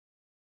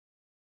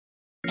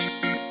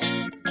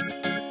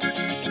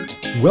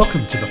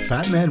Welcome to the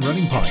Fat Man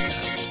Running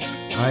Podcast.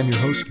 I'm your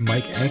host,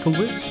 Mike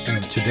Anklewitz,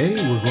 and today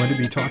we're going to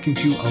be talking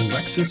to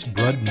Alexis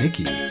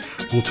Brudnicki.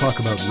 We'll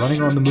talk about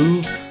running on the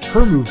move,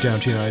 her move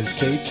down to the United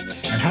States,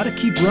 and how to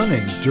keep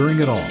running during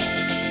it all.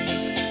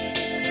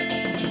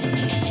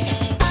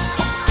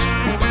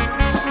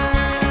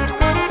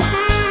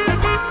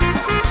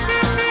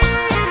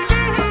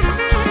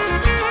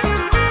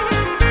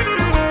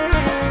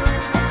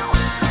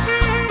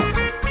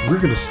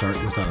 We're going to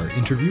start with our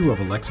interview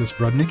of Alexis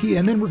Brudnicki,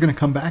 and then we're going to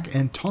come back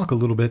and talk a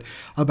little bit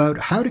about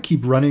how to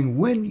keep running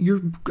when you're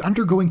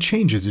undergoing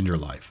changes in your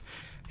life.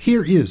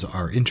 Here is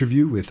our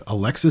interview with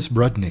Alexis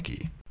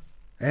Brudnicki.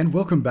 And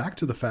welcome back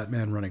to the Fat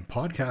Man Running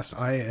Podcast.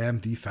 I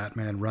am the Fat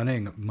Man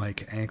Running,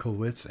 Mike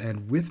Anklewitz,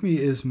 and with me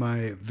is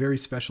my very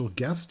special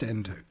guest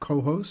and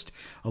co-host,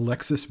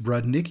 Alexis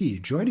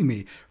Brudnicki, joining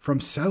me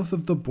from south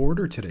of the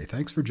border today.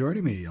 Thanks for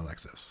joining me,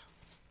 Alexis.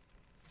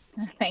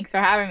 Thanks for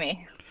having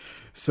me.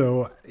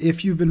 So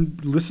if you've been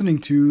listening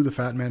to the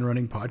Fat Man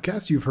Running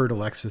Podcast, you've heard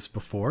Alexis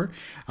before.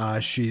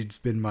 She's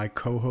been my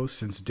co-host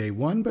since day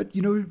one, but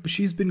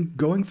she's been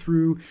going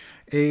through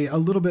a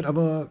little bit of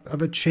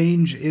a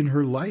change in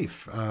her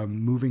life,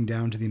 moving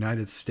down to the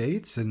United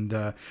States.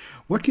 And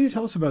what can you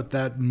tell us about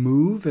that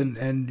move and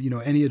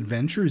any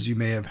adventures you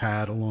may have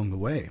had along the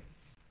way?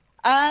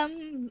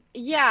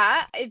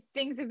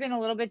 Things have been a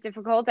little bit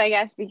difficult, I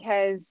guess,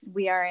 because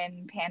we are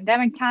in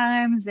pandemic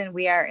times and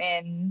we are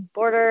in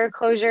border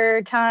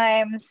closure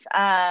times.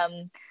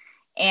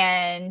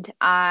 And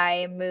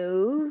I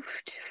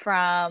moved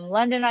from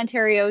London,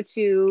 Ontario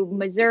to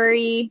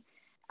Missouri,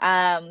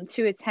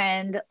 to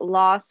attend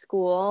law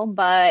school.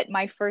 But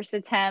my first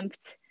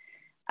attempt,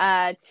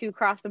 to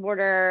cross the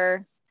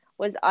border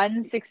was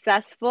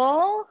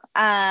unsuccessful.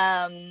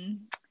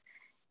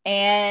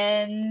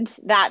 And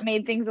that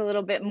made things a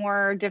little bit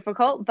more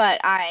difficult, but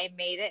I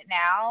made it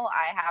now.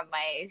 I have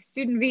my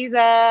student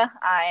visa.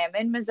 I am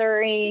in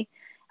Missouri.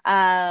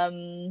 I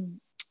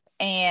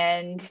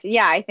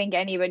think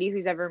anybody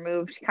who's ever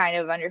moved kind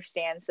of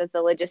understands that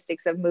the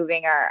logistics of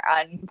moving are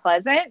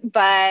unpleasant,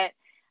 but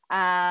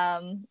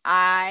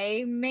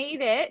I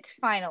made it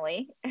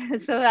finally.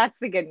 So that's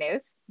the good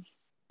news.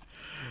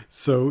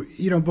 So,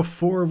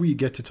 before we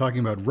get to talking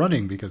about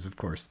running, because of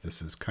course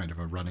this is kind of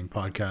a running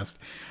podcast,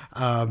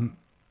 I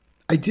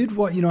did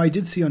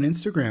see on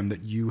Instagram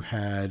that you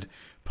had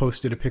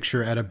posted a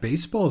picture at a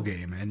baseball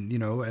game. And,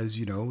 as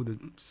you know,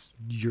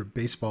 your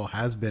baseball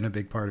has been a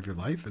big part of your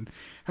life and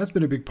has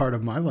been a big part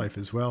of my life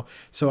as well.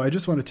 So I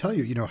just want to tell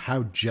you,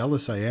 how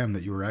jealous I am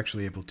that you were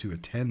actually able to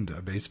attend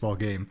a baseball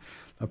game,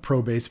 a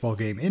pro baseball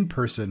game in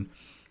person.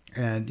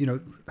 And,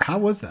 how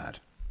was that?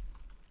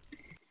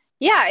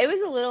 Yeah, it was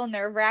a little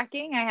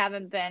nerve-wracking. I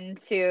haven't been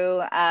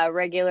to a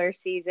regular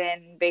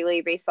season Big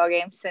League baseball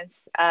game since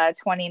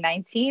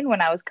 2019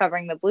 when I was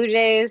covering the Blue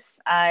Jays.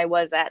 I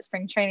was at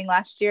spring training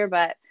last year,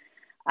 but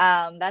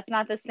that's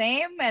not the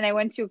same. And I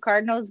went to a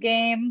Cardinals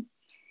game,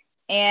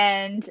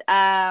 and it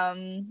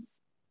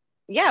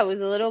was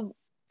a little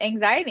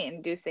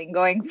anxiety-inducing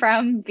going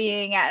from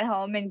being at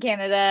home in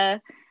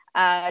Canada,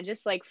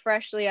 just like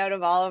freshly out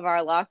of all of our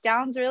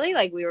lockdowns, really.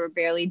 Like we were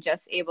barely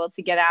just able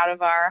to get out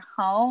of our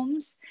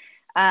homes.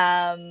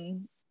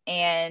 And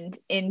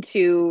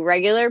into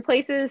regular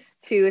places,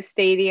 to a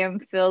stadium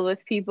filled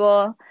with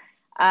people.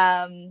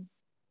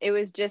 It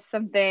was just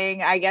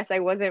something I guess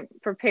I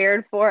wasn't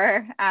prepared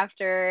for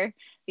after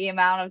the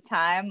amount of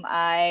time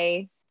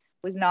I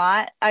was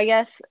not, I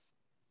guess,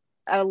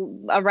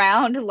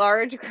 around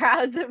large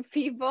crowds of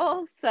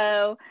people.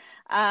 So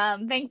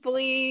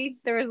thankfully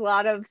there was a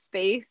lot of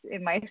space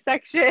in my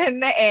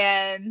section,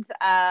 and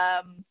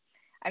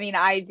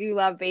I do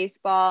love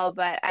baseball,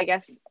 but I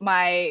guess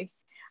my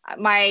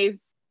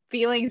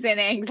feelings and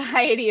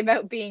anxiety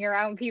about being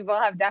around people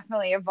have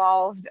definitely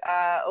evolved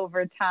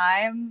over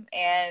time.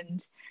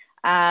 And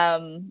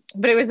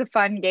but it was a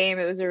fun game.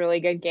 It was a really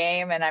good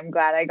game, and I'm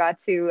glad I got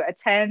to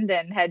attend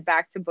and head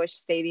back to Busch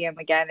Stadium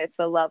again. It's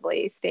a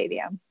lovely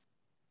stadium.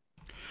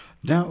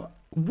 Now,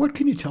 what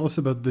can you tell us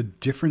about the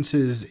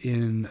differences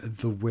in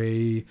the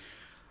way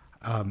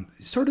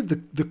sort of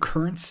the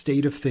current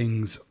state of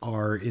things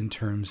are in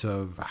terms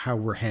of how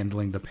we're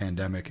handling the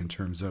pandemic, in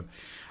terms of,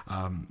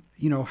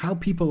 how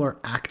people are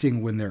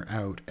acting when they're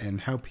out,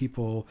 and how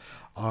people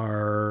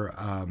are,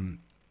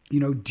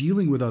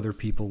 dealing with other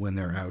people when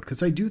they're out?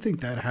 Because I do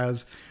think that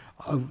has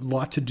a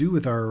lot to do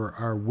with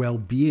our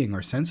well-being,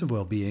 our sense of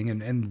well-being,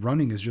 and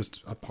running is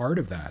just a part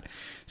of that.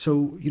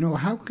 So,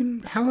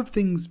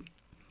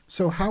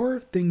 how are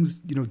things,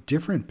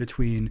 different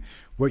between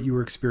what you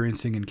were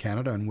experiencing in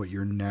Canada and what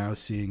you're now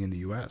seeing in the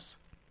US?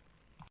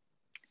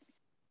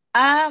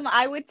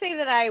 I would say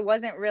that I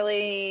wasn't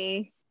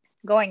really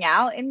going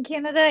out in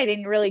Canada. I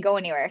didn't really go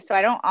anywhere. So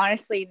I don't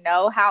honestly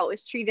know how it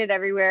was treated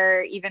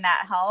everywhere, even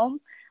at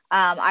home.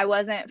 I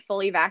wasn't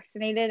fully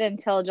vaccinated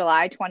until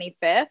July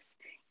 25th,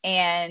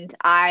 and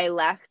I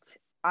left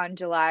on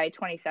July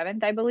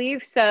 27th, I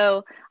believe.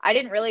 So I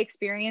didn't really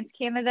experience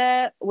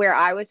Canada where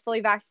I was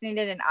fully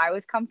vaccinated and I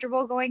was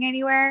comfortable going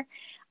anywhere.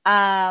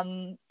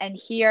 And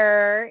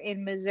here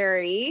in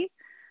Missouri,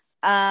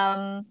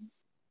 Um,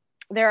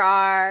 there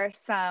are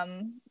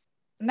some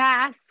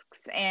masks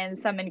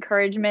and some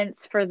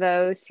encouragements for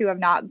those who have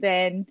not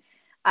been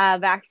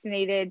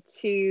vaccinated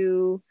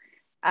to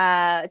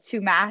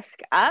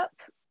mask up.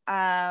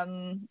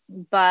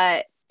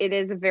 But it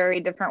is a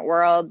very different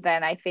world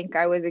than I think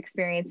I was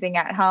experiencing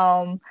at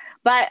home.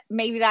 But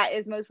maybe that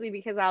is mostly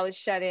because I was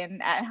shut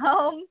in at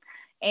home,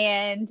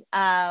 and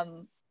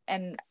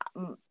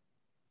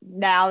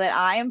now that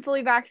I am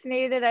fully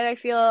vaccinated, I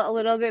feel a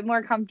little bit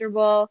more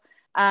comfortable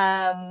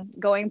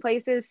going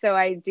places. So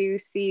I do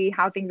see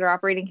how things are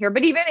operating here.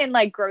 But even in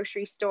like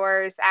grocery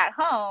stores at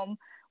home,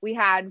 we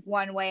had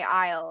one-way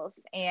aisles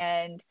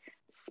and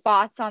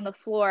spots on the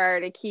floor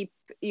to keep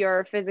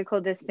your physical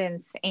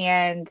distance.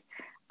 And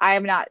I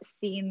have not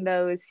seen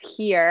those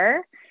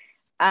here.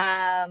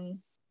 Um,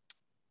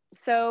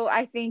 so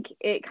I think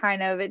it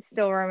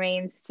still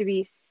remains to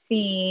be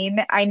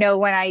seen. I know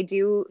when I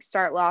do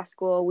start law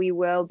school, we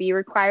will be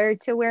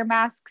required to wear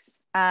masks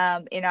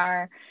in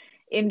our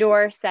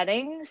indoor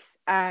settings.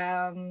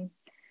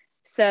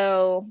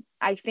 So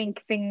I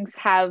think things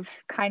have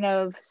kind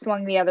of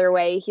swung the other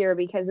way here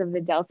because of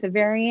the Delta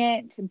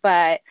variant,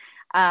 but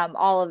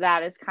all of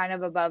that is kind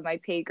of above my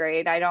pay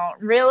grade. I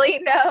don't really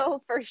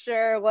know for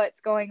sure what's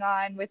going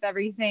on with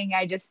everything.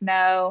 I just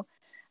know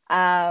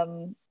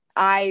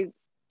I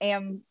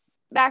am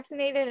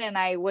vaccinated, and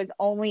I was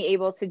only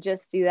able to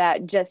just do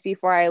that just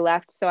before I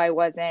left. So I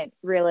wasn't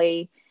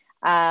really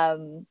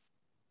um,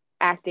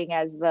 acting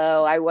as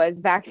though I was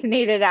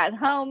vaccinated at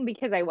home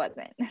because I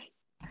wasn't.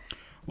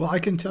 Well, I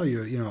can tell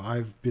you,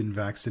 I've been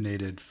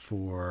vaccinated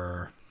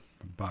for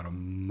about a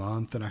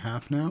month and a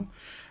half now,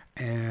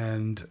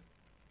 and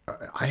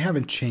I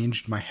haven't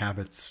changed my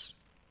habits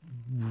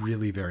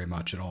really very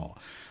much at all.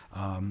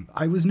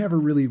 I was never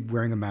really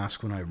wearing a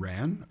mask when I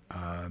ran.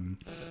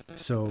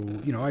 So,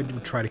 I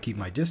would try to keep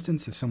my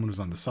distance. If someone was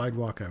on the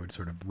sidewalk, I would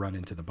sort of run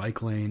into the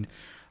bike lane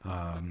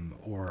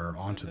or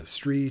onto the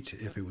street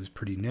if it was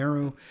pretty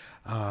narrow.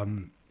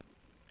 And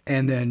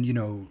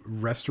then,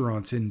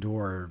 restaurants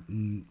indoor,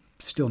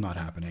 still not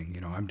happening.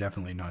 I'm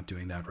definitely not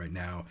doing that right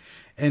now.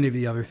 Any of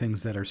the other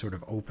things that are sort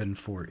of open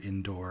for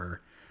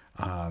indoor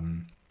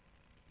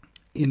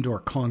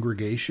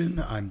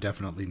congregation, I'm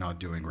definitely not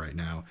doing right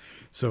now.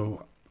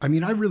 So, I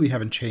mean, I really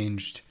haven't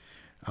changed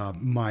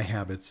my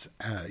habits.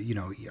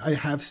 I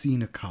have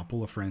seen a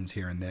couple of friends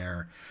here and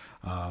there.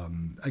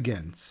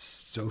 Again,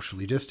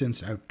 socially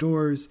distanced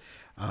outdoors.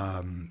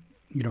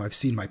 I've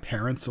seen my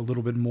parents a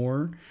little bit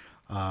more,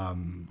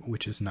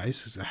 which is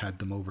nice. I had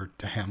them over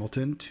to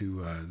Hamilton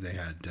to. They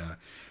had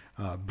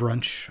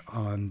brunch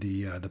on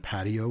the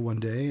patio one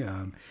day.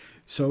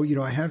 So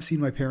I have seen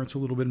my parents a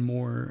little bit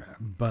more,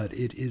 but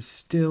it is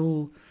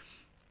still.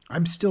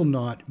 I'm still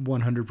not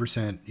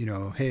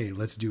 100%. Hey,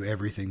 let's do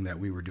everything that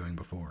we were doing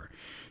before.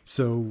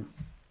 So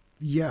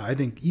yeah, I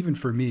think even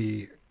for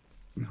me,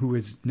 who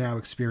is now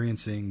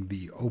experiencing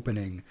the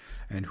opening,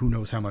 and who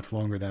knows how much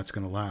longer that's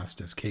going to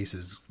last as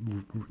cases,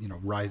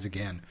 rise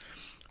again.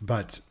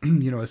 But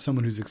as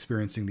someone who's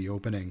experiencing the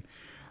opening,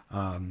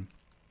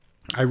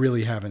 I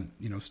really haven't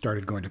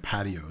started going to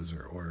patios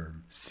or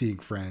seeing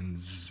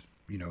friends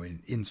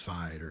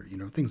inside or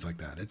things like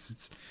that.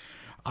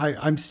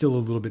 I'm still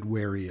a little bit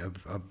wary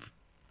of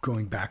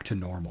going back to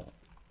normal.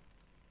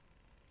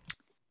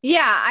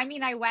 Yeah, I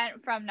mean, I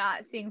went from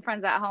not seeing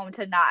friends at home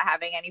to not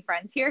having any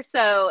friends here.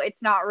 So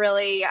it's not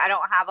really, I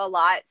don't have a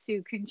lot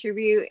to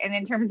contribute. And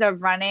in terms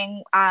of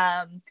running,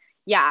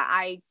 yeah,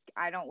 I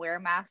don't wear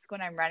a mask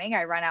when I'm running.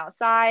 I run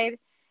outside.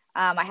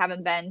 I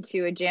haven't been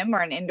to a gym or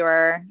an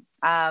indoor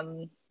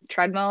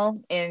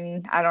treadmill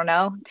in, I don't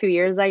know, 2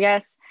 years, I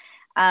guess.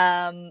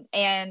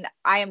 And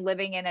I am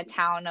living in a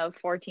town of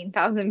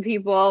 14,000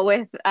 people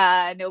with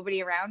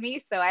nobody around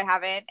me. So I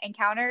haven't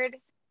encountered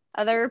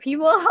other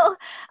people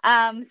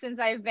since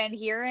I've been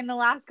here in the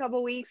last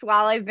couple weeks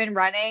while I've been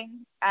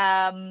running.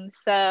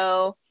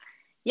 So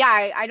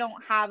yeah, I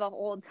don't have a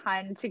whole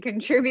ton to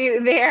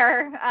contribute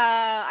there,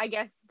 I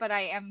guess, but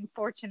I am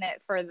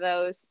fortunate for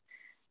those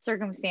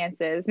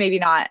circumstances. Maybe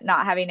not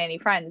having any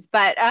friends,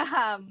 but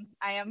I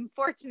am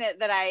fortunate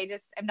that I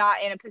just am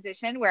not in a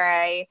position where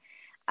I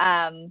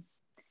um,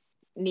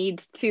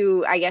 need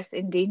to, I guess,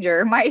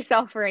 endanger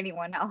myself or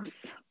anyone else.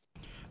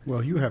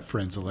 Well, you have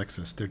friends,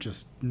 Alexis. They're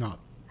just not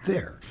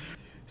there.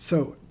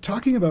 So,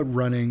 talking about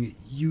running,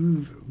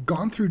 you've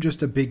gone through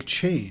just a big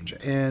change.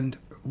 And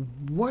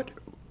what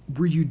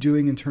were you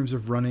doing in terms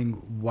of running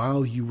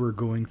while you were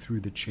going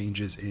through the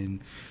changes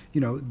in,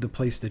 the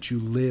place that you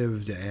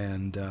lived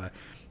and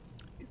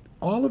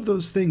all of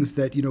those things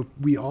that,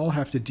 we all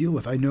have to deal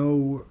with? I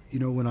know,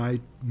 when I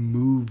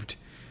moved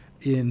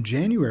in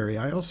January,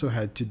 I also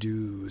had to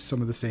do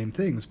some of the same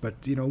things.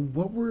 But,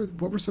 what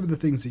were some of the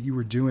things that you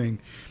were doing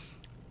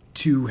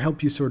to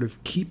help you sort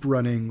of keep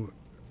running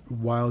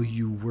while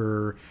you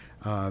were,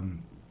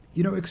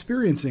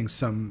 experiencing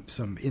some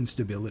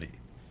instability?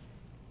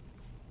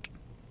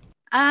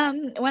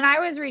 When I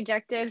was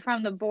rejected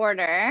from the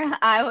border,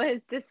 I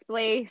was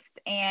displaced,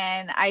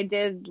 and I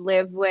did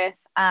live with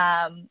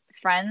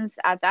friends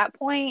at that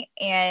point.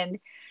 And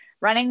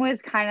running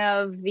was kind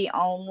of the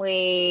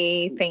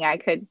only thing I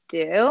could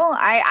do.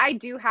 I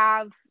do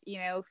have,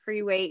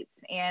 free weights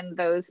and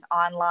those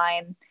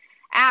online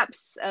apps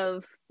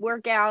of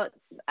workouts.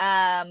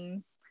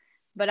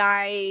 But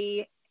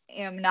I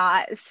am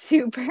not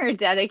super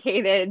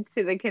dedicated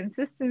to the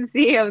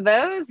consistency of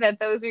those that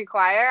those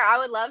require. I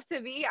would love to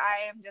be.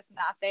 I am just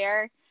not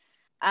there.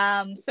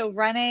 So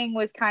running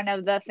was kind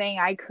of the thing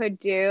I could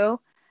do,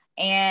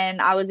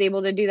 and I was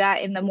able to do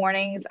that in the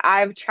mornings.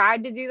 I've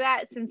tried to do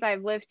that since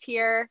I've lived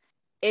here.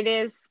 It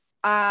is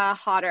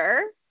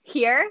hotter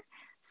here,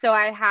 so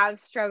I have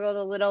struggled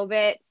a little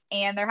bit,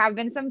 and there have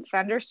been some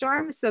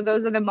thunderstorms. So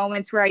those are the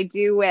moments where I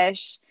do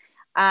wish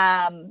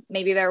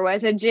maybe there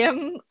was a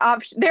gym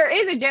option. There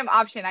is a gym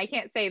option. I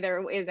can't say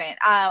there isn't.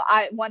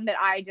 I one that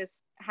I just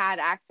had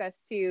access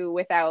to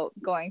without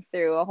going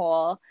through a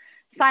whole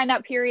sign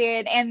up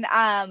period.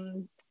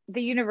 And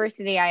the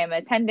university I am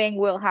attending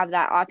will have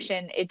that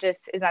option. It just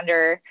is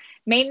under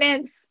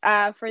maintenance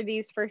for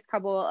these first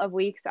couple of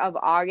weeks of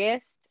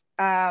August.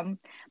 But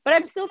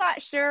I'm still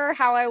not sure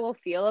how I will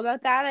feel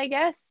about that, I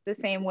guess, the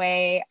same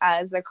way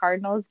as the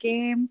Cardinals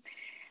game.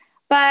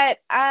 But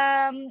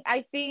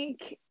I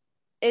think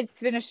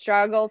it's been a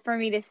struggle for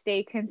me to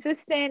stay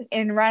consistent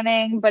in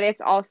running, but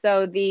it's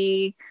also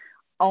the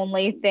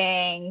only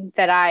thing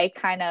that I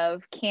kind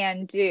of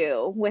can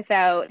do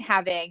without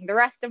having the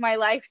rest of my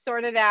life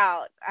sorted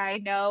out. I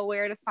know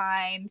where to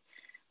find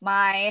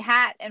my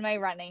hat and my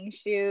running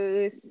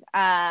shoes,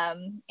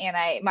 and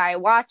my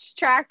watch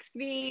tracks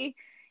me,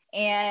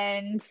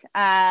 and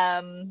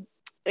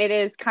it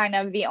is kind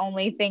of the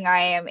only thing I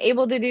am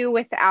able to do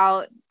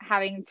without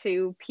having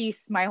to piece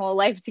my whole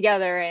life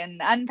together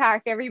and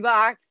unpack every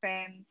box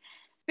and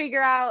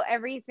figure out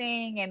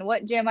everything and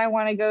what gym I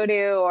want to go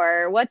to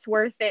or what's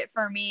worth it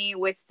for me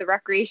with the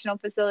recreational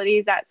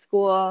facilities at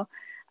school.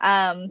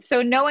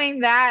 So knowing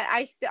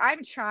that,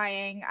 I'm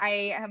trying.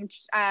 I am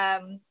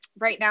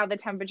right now the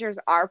temperatures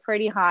are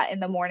pretty hot in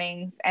the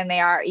mornings and they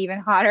are even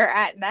hotter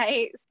at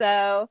night.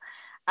 So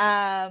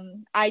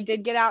I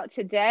did get out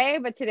today,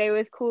 but today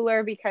was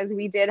cooler because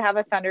we did have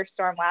a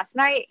thunderstorm last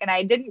night, and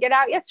I didn't get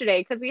out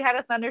yesterday because we had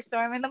a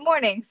thunderstorm in the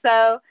morning.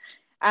 So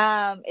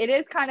it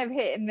is kind of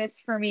hit and miss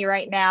for me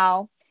right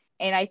now.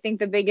 And I think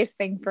the biggest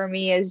thing for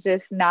me is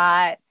just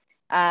not,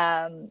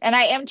 and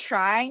I am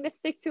trying to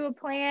stick to a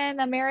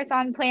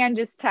marathon plan,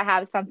 just to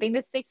have something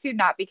to stick to,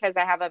 not because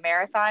I have a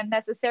marathon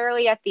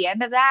necessarily at the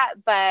end of that,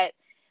 but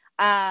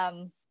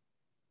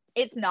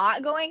it's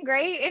not going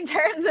great in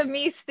terms of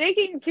me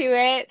sticking to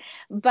it.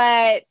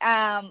 But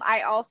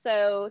I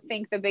also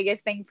think the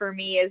biggest thing for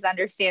me is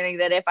understanding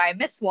that if I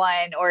miss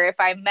one or if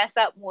I mess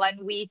up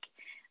one week,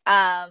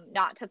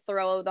 not to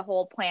throw the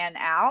whole plan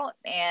out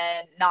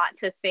and not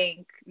to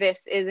think this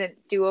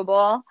isn't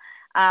doable.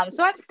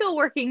 So I'm still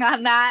working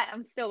on that.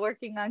 I'm still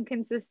working on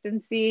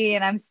consistency,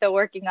 and I'm still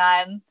working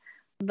on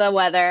the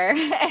weather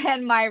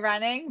and my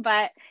running.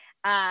 But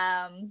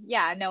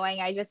yeah,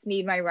 knowing I just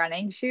need my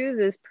running shoes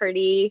is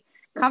pretty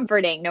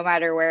comforting no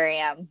matter where I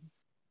am.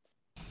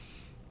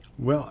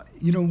 Well,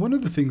 one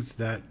of the things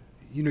that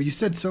you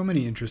said so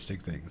many interesting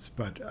things,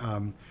 but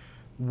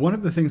one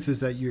of the things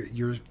is that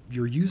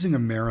you're using a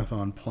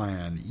marathon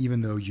plan,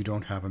 even though you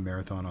don't have a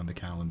marathon on the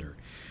calendar.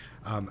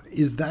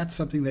 Is that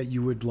something that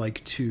you would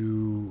like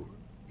to,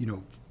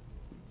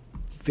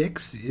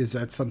 fix? Is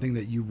that something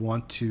that you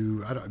want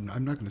to?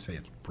 I'm not going to say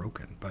it's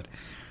broken, but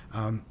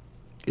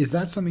is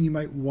that something you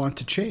might want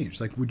to change?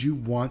 Like, would you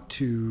want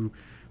to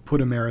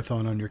put a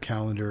marathon on your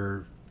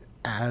calendar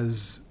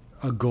as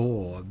a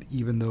goal,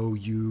 even though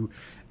you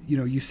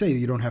say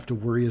you don't have to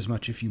worry as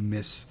much if you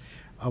miss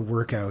a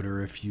workout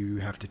or if you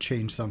have to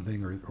change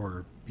something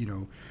or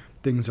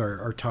things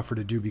are tougher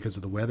to do because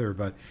of the weather.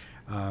 But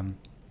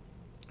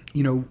do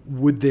you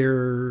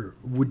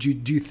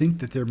think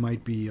that there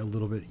might be a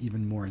little bit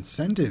even more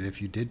incentive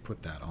if you did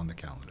put that on the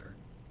calendar?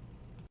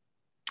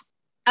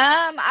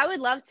 I would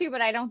love to, but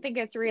I don't think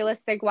it's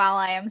realistic while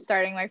I am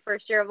starting my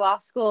first year of law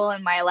school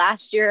and my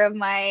last year of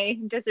my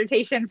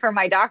dissertation for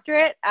my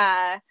doctorate,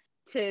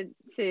 to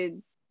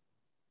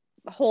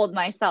hold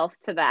myself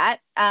to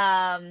that.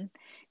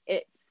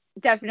 It's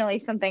definitely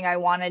something I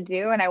want to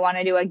do and I want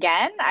to do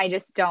again. I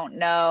just don't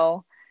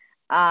know,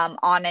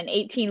 on an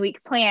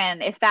 18-week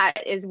plan, if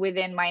that is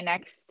within my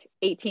next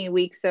 18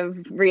 weeks of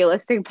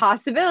realistic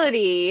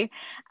possibility.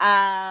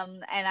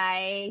 And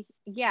I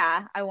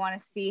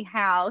want to see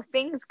how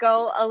things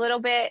go a little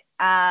bit.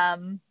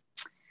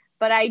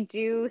 But I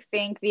do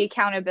think the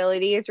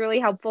accountability is really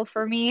helpful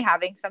for me,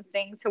 having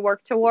something to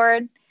work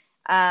toward.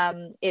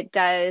 It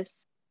does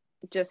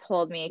just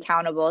hold me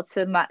accountable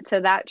to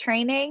that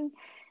training.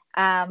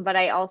 But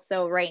I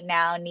also right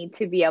now need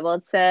to be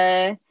able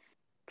to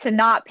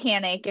not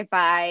panic if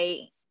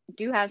I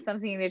do have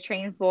something to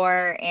train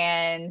for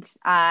and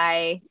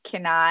I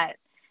cannot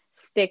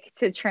stick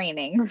to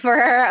training for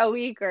a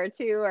week or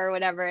two or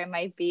whatever it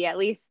might be. At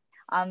least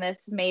on this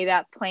made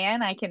up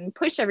plan, I can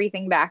push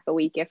everything back a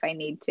week if I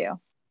need to.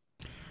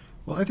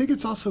 Well, I think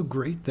it's also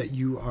great that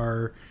you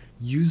are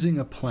using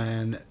a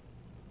plan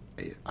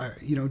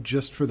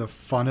just for the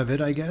fun of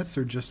it, I guess,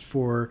 or just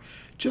for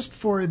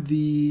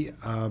the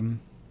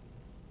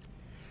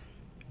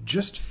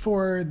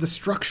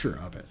structure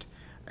of it.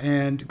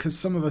 And because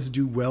some of us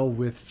do well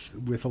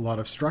with a lot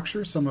of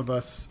structure, some of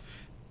us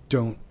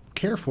don't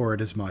care for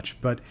it as much.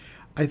 But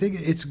I think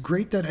it's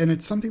great that, and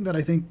it's something that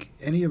I think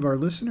any of our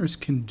listeners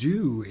can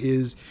do,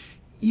 is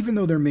even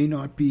though there may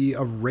not be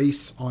a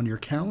race on your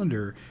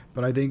calendar,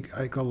 but I think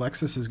like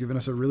Alexis has given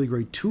us a really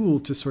great tool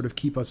to sort of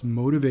keep us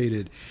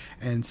motivated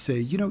and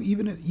say,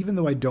 even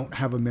though I don't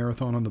have a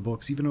marathon on the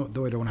books, even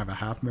though I don't have a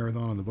half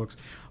marathon on the books,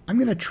 I'm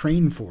going to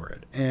train for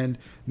it and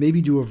maybe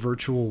do a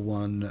virtual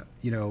one,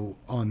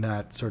 on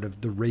that sort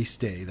of the race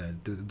day,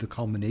 the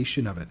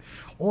culmination of it.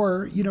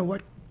 Or,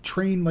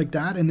 train like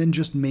that and then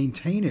just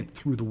maintain it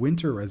through the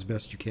winter as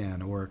best you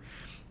can, or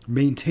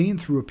maintain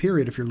through a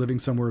period if you're living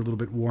somewhere a little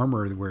bit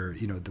warmer where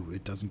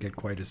it doesn't get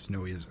quite as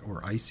snowy or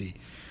icy,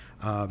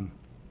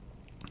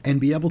 and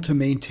be able to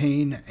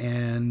maintain,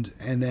 and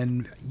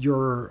then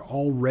you're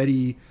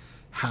already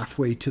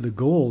halfway to the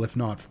goal, if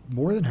not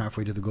more than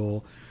halfway to the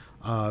goal,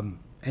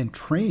 and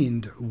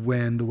trained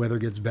when the weather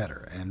gets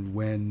better, and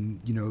when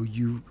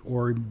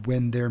or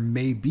when there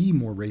may be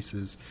more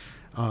races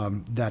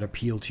that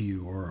appeal to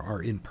you or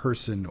are in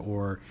person,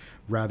 or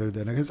rather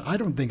than, because I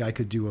don't think I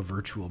could do a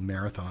virtual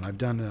marathon. I've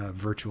done a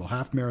virtual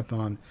half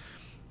marathon.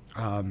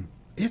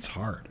 It's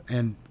hard.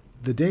 And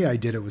the day I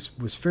did it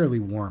was fairly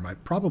warm.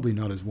 Probably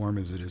not as warm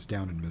as it is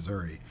down in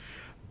Missouri,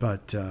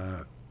 but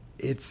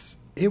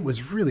it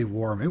was really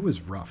warm. It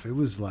was rough. It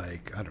was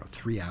like, I don't know,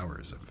 3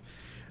 hours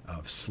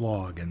of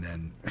slog. And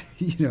then,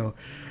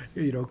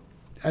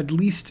 at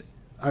least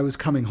I was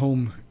coming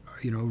home,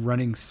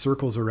 running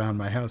circles around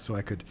my house so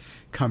I could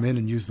come in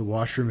and use the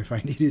washroom if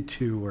I needed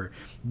to, or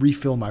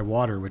refill my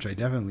water, which I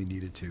definitely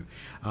needed to.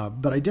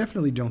 But I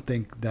definitely don't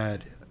think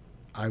that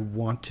I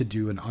want to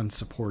do an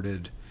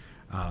unsupported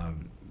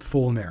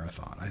full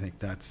marathon. I think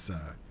that's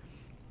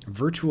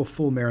virtual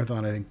full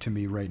marathon. I think to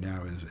me right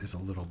now is a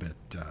little bit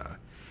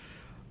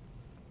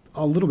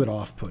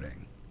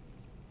off-putting.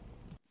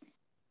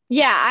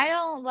 Yeah, I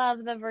don't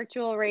love the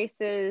virtual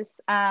races,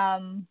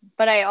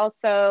 but I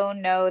also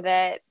know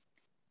that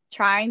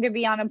trying to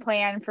be on a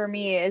plan for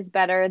me is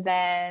better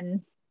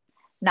than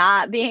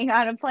not being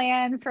on a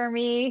plan for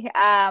me.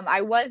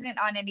 I wasn't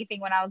on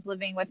anything when I was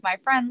living with my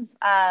friends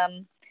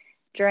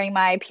during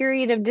my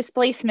period of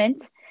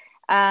displacement.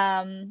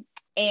 And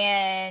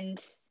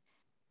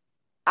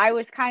I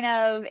was kind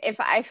of, if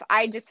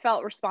I just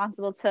felt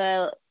responsible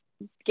to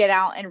get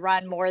out and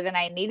run more than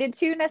I needed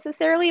to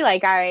necessarily.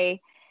 Like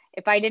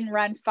if I didn't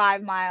run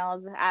 5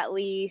 miles at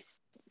least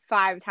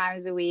 5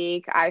 times a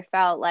week, I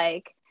felt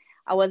like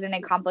I wasn't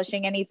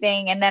accomplishing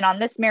anything. And then on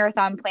this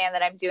marathon plan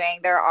that I'm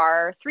doing, there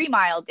are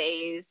 3-mile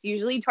days,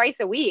 usually twice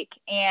a week.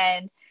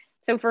 And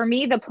so for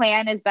me, the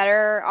plan is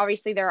better.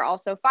 Obviously, there are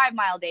also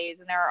 5-mile days,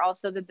 and there are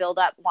also the build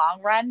up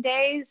long run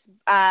days.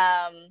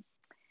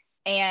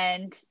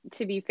 And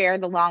to be fair,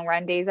 the long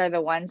run days are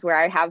the ones where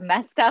I have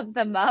messed up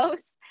the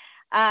most.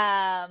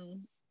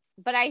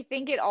 But I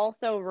think it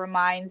also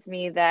reminds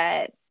me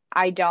that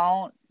I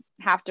don't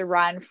have to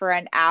run for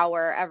an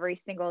hour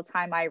every single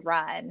time I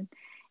run.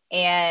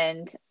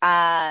 And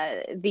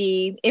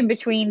the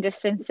in-between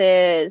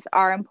distances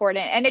are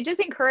important. And it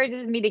just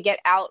encourages me to get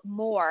out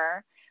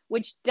more,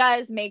 which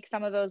does make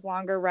some of those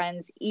longer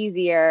runs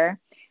easier.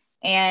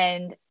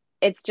 And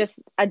it's just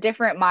a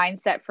different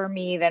mindset for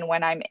me than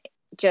when I'm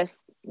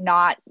just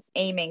not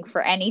aiming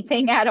for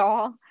anything at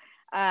all.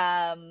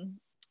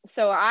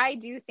 So I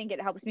do think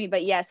it helps me.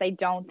 But yes, I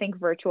don't think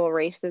virtual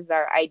races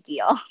are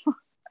ideal.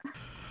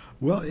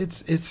 Well,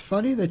 it's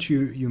funny that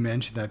you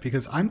mentioned that,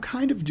 because I'm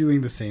kind of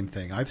doing the same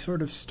thing. I've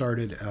sort of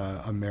started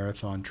a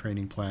marathon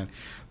training plan,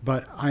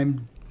 but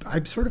I'm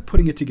sort of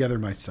putting it together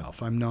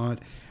myself. I'm not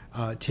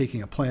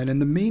taking a plan,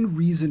 and the main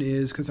reason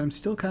is because I'm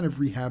still kind of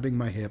rehabbing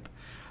my hip,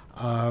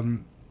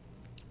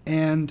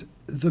 and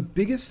the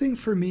biggest thing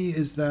for me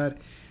is that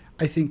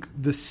I think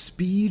the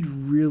speed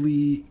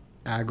really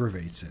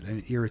aggravates it and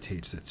it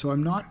irritates it. So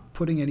I'm not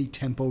putting any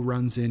tempo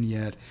runs in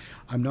yet.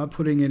 I'm not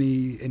putting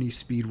any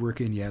speed work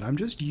in yet. I'm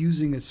just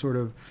using a sort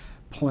of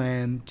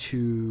plan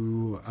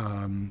to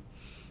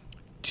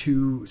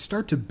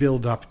start to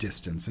build up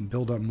distance and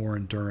build up more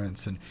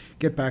endurance and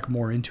get back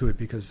more into it,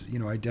 because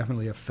I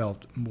definitely have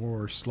felt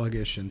more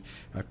sluggish, and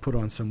I've put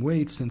on some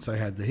weight since I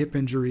had the hip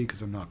injury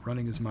because I'm not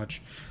running as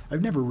much.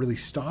 I've never really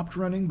stopped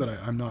running, but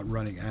I'm not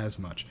running as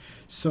much.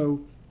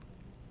 So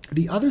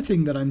the other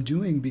thing that I'm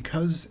doing,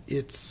 because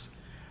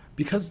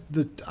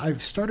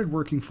I've started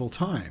working full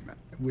time,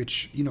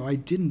 which I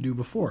didn't do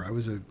before. I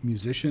was a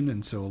musician,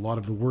 and so a lot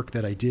of the work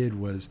that I did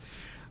was,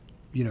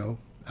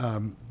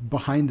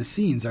 behind the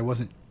scenes. I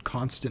wasn't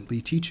constantly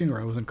teaching,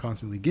 or I wasn't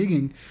constantly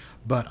gigging,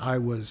 but I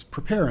was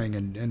preparing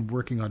and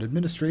working on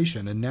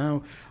administration. And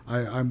now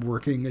I'm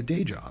working a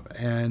day job,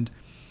 and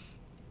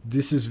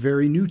this is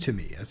very new to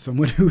me as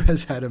someone who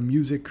has had a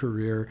music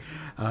career,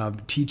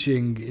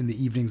 teaching in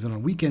the evenings and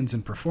on weekends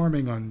and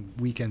performing on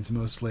weekends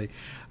mostly.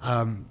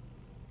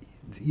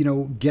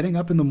 getting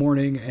up in the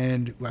morning,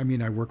 and I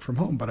mean, I work from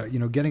home, but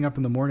getting up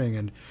in the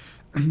morning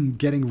and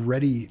getting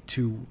ready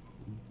to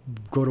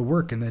go to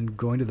work and then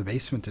going to the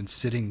basement and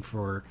sitting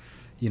for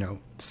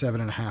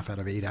 7.5 out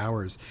of 8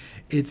 hours.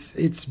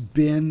 It's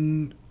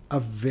been a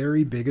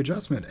very big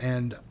adjustment,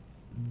 and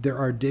there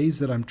are days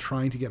that I'm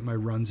trying to get my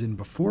runs in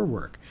before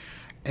work,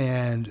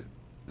 and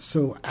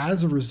so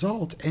as a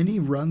result, any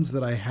runs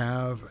that I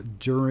have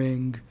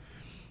during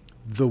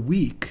the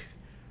week,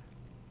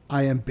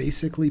 I am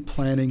basically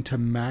planning to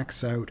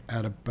max out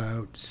at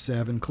about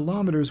 7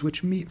 kilometers,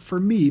 which for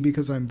me,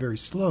 because I'm very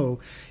slow,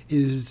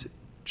 is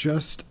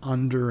just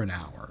under an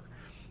hour.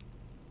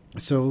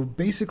 So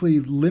basically,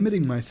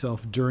 limiting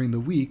myself during the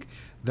week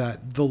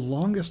that the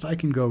longest I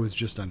can go is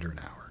just under an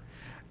hour.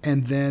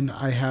 And then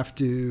I have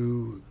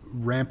to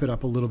ramp it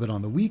up a little bit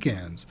on the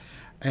weekends.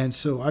 And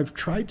so I've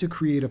tried to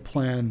create a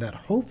plan that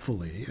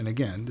hopefully, and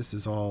again, this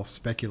is all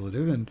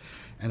speculative and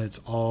it's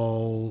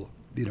all,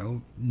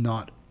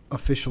 not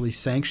officially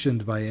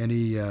sanctioned by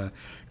any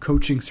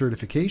coaching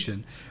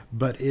certification,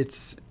 but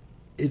it's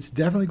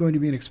definitely going to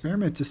be an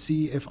experiment to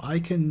see if I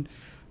can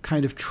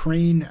kind of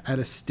train at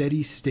a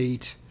steady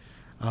state,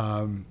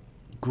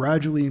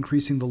 gradually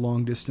increasing the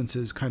long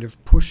distances, kind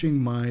of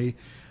pushing my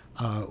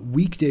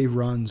weekday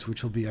runs,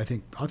 which will be, I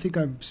think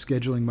I'm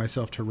scheduling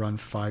myself to run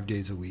 5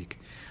 days a week,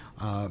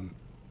 and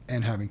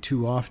having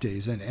 2 off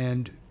days,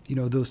 and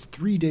those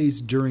 3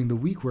 days during the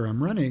week where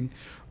I'm running,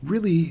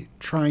 really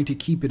trying to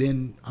keep it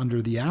in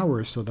under the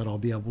hour so that I'll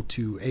be able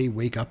to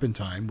wake up in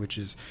time, which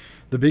is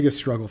the biggest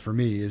struggle for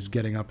me, is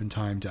getting up in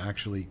time to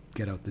actually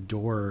get out the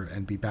door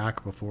and be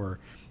back before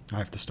I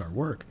have to start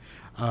work.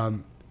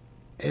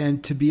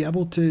 And to be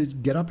able to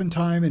get up in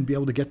time and be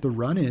able to get the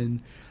run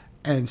in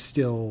and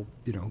still,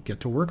 get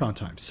to work on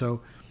time.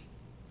 So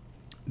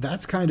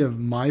that's kind of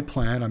my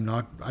plan.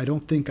 I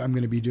don't think I'm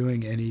going to be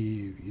doing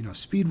any,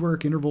 speed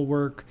work, interval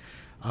work,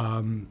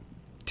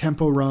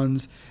 tempo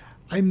runs.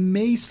 I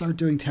may start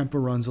doing tempo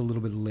runs a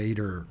little bit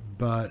later,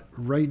 but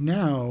right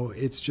now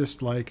it's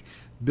just like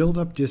build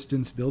up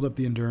distance, build up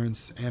the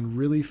endurance, and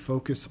really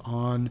focus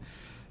on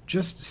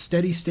just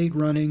steady state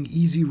running,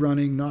 easy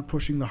running, not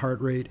pushing the heart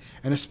rate.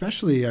 And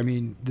especially, I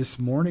mean, this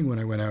morning when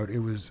I went out, it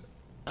was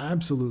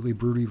absolutely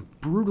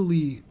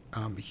brutally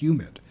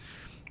humid.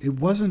 It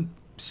wasn't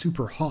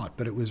super hot,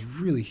 but it was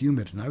really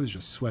humid, and I was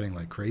just sweating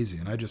like crazy.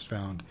 And I just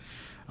found,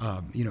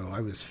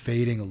 I was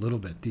fading a little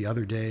bit. The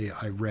other day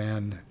I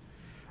ran,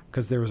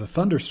 because there was a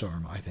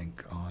thunderstorm, I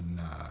think, on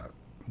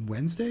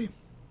Wednesday.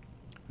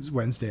 It was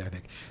Wednesday, I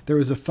think. There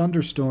was a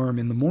thunderstorm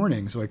in the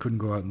morning, so I couldn't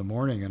go out in the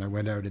morning, and I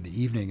went out in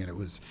the evening, and it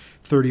was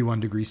 31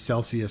 degrees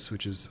Celsius,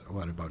 which is,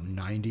 about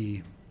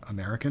 90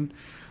 American,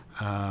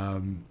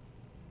 and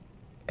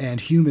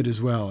humid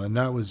as well, and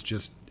that was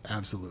just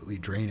absolutely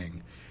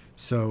draining.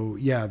 So,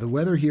 yeah, the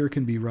weather here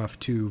can be rough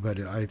too, but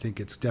I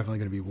think it's definitely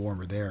going to be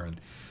warmer there, and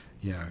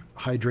yeah,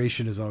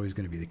 hydration is always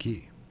going to be the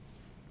key.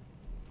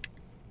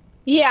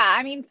 Yeah,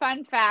 I mean,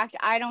 fun fact,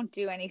 I don't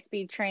do any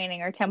speed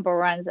training or tempo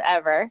runs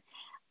ever.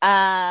 But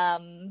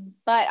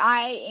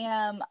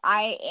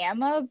I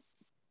am a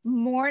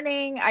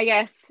morning, I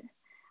guess,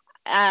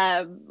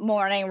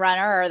 morning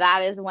runner, or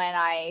that is when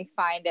I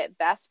find it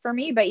best for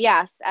me. But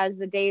yes, as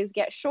the days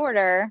get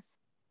shorter,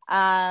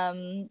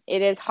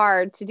 it is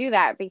hard to do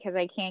that because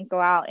I can't go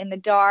out in the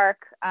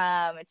dark.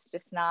 It's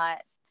just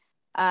not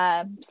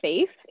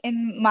safe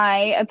in my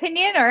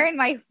opinion, or in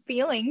my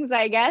feelings,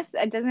 I guess.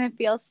 It doesn't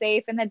feel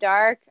safe in the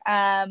dark.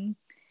 And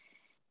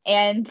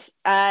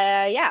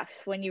yeah,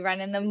 when you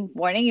run in the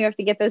morning, you have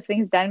to get those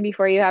things done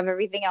before you have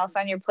everything else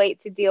on your plate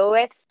to deal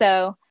with.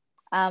 So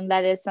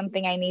that is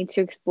something I need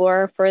to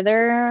explore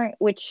further,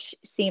 which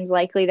seems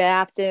likely to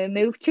have to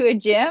move to a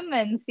gym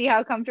and see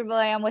how comfortable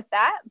I am with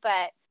that.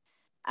 But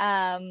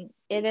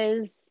it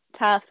is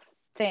a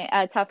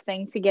tough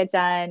thing to get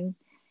done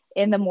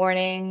in the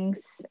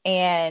mornings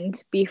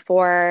and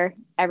before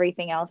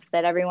everything else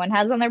that everyone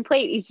has on their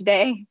plate each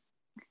day.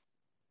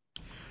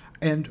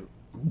 And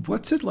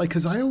what's it like?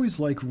 Because I always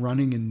like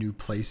running in new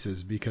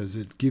places because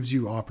it gives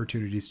you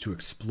opportunities to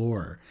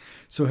explore.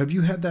 So have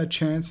you had that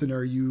chance, and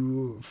are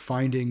you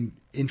finding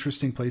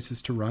interesting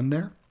places to run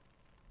there?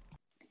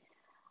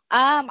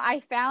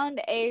 I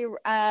found a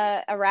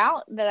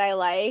route that I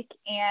like,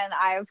 and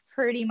I've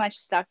pretty much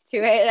stuck to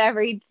it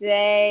every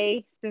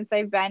day since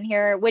I've been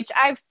here, which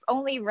I've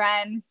only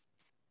run,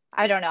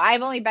 I don't know,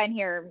 I've only been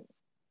here,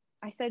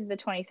 I said the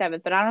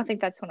 27th, but I don't think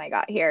that's when I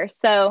got here.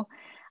 So,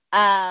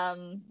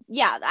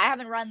 yeah, I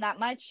haven't run that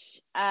much.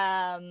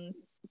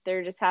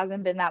 There just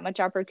hasn't been that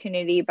much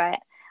opportunity, but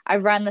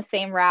I've run the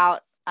same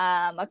route.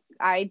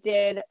 I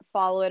did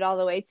follow it all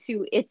the way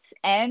to its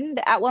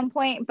end at one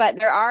point, but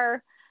there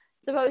are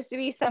supposed to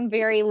be some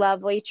very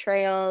lovely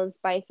trails,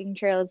 biking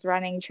trails,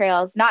 running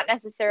trails, not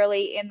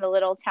necessarily in the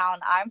little town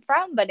I'm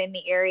from, but in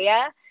the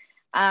area.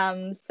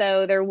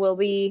 So there will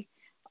be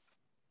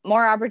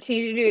more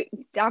opportunity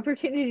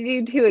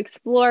to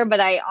explore, but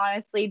I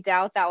honestly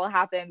doubt that will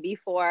happen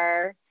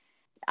before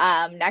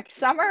next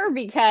summer,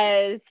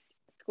 because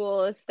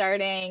school is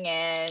starting,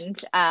 and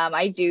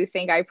I do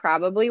think I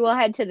probably will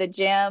head to the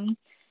gym,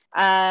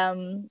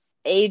 um,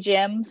 a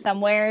gym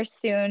somewhere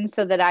soon,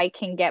 so that I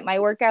can get my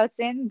workouts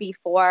in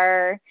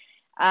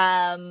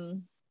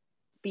um,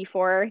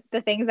 before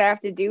the things I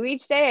have to do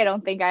each day. I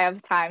don't think I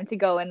have time to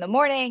go in the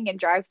morning and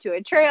drive to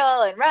a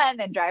trail and run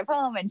and drive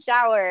home and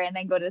shower and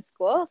then go to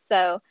school.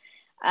 So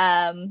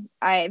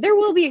I there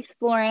will be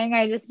exploring.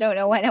 I just don't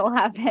know when it will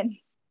happen.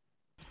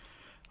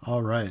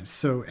 All right.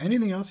 So,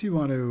 anything else you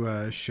want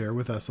to share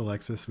with us,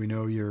 Alexis? We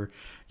know your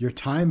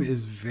time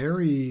is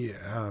very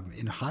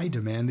in high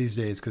demand these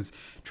days because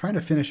trying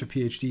to finish a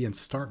PhD and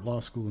start law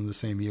school in the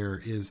same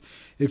year is,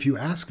 if you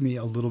ask me,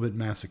 a little bit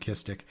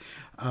masochistic.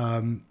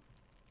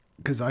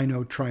 Because I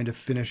know trying to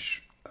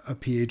finish a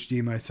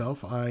PhD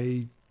myself,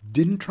 I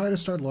didn't try to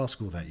start law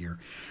school that year.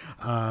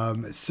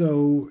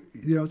 So,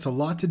 it's a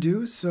lot to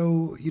do.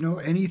 So,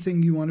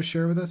 anything you want to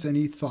share with us?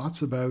 Any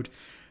thoughts about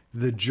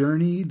the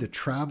journey, the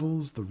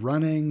travels, the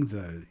running,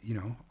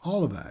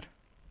 all of that?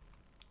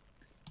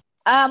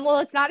 Well,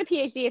 it's not a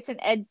PhD, it's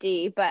an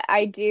EdD, but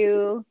I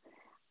do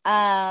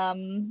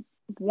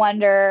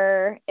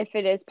wonder if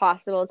it is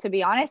possible. To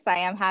be honest, I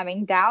am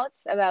having doubts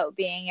about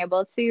being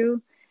able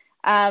to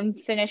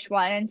finish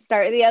one and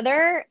start the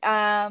other.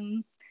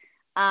 I'm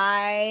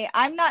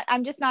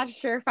just not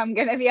sure if I'm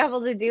gonna be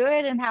able to do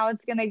it and how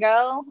it's gonna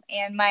go.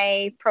 And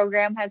my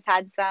program has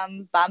had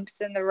some bumps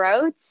in the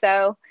road,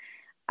 so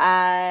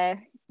uh,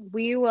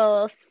 we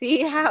will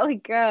see how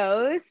it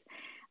goes.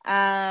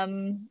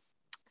 Um,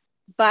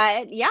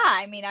 but yeah,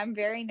 I mean, I'm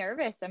very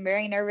nervous. I'm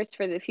very nervous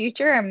for the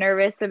future. I'm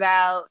nervous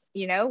about,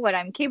 what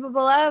I'm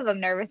capable of. I'm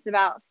nervous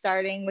about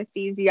starting with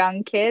these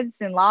young kids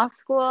in law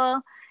school,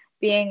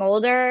 being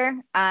older.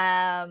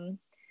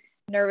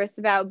 Nervous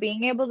about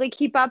being able to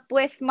keep up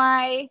with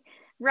my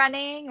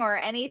running or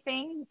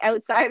anything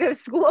outside of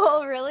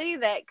school, really,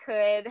 that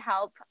could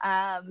help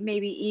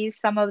maybe ease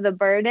some of the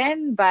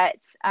burden. But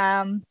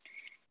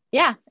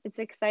yeah, it's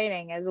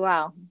exciting as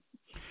well.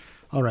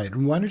 All right.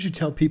 And why don't you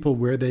tell people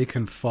where they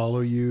can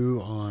follow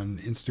you on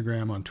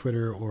Instagram, on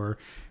Twitter, or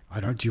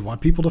do you want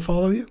people to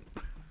follow you?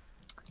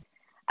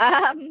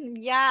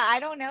 Yeah, I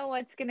don't know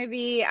what's gonna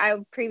be. I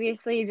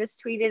previously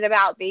just tweeted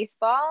about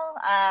baseball,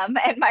 and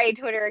my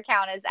Twitter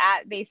account is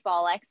at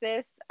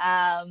baseballexis.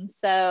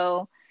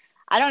 So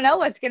I don't know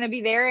what's gonna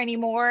be there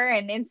anymore.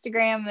 And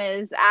Instagram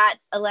is at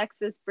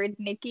Alexis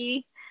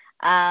Bridnicki.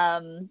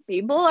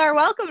 People are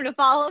welcome to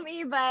follow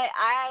me, but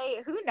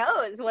who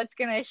knows what's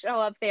gonna show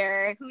up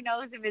there? Who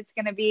knows if it's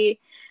gonna be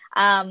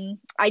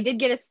I did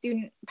get a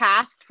student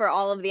pass for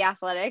all of the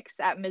athletics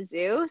at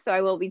Mizzou, so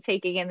I will be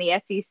taking in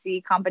the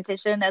SEC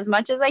competition as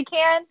much as I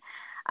can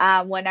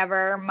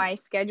whenever my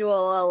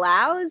schedule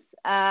allows.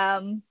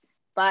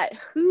 But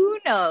who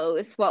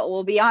knows what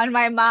will be on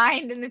my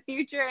mind in the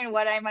future and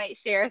what I might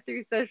share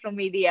through social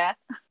media.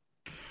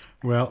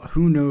 Well,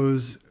 who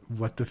knows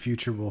what the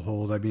future will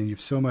hold. I mean,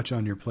 you've so much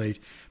on your plate,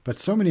 but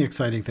so many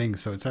exciting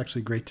things. So it's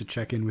actually great to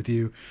check in with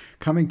you.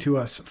 Coming to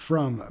us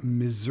from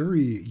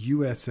Missouri,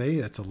 USA,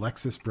 that's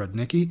Alexis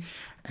Brodnicki.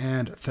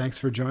 And thanks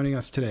for joining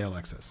us today,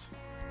 Alexis.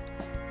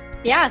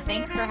 Yeah,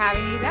 thanks for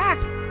having me back.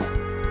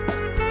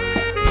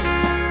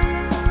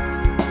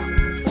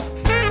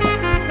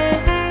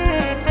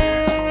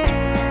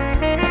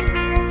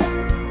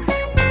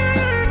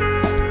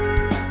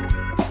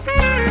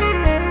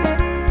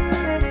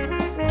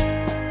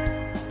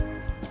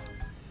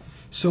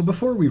 So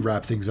before we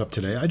wrap things up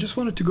today, I just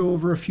wanted to go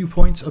over a few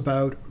points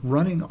about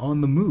running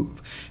on the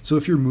move. So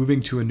if you're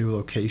moving to a new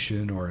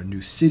location or a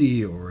new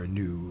city or a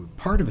new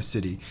part of a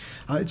city,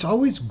 it's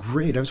always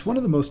great. It's one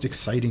of the most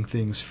exciting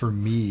things for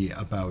me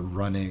about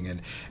running,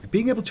 and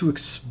being able to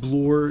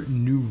explore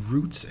new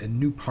routes and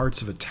new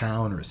parts of a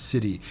town or a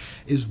city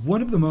is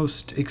one of the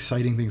most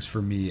exciting things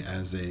for me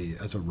as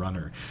a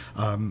runner.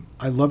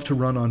 I love to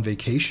run on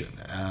vacation.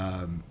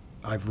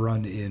 I've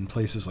run in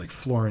places like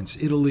Florence,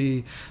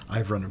 Italy.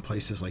 I've run in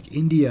places like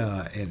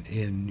India and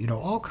in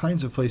all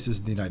kinds of places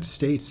in the United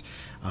States.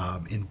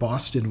 In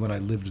Boston, when I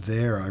lived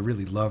there, I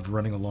really loved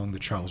running along the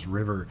Charles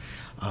River.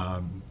 I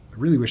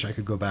really wish I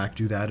could go back,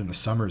 do that in the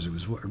summers. It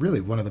was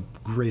really one of the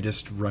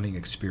greatest running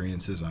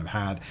experiences I've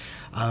had.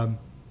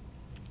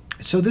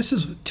 So this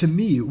is, to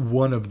me,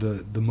 one of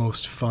the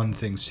most fun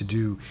things to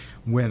do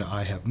when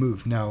I have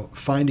moved. Now,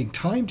 finding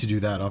time to do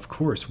that, of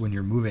course, when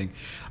you're moving,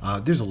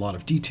 there's a lot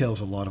of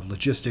details, a lot of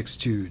logistics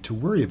to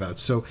worry about.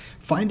 So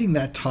finding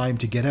that time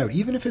to get out,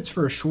 even if it's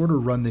for a shorter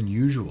run than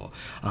usual.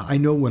 I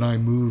know when I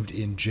moved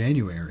in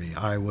January,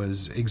 I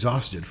was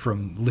exhausted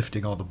from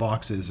lifting all the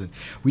boxes, and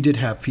we did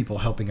have people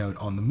helping out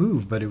on the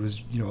move, but it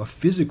was, a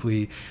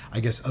physically, I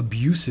guess,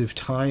 abusive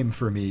time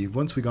for me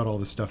once we got all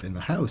the stuff in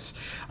the house,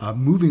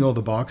 moving all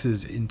the boxes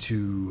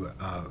into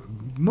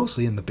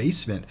mostly in the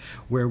basement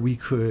where we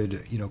could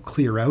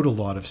clear out a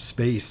lot of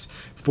space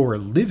for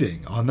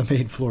living on the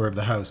main floor of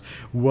the house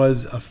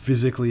was a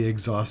physically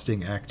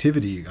exhausting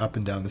activity, up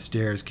and down the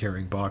stairs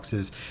carrying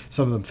boxes,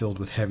 some of them filled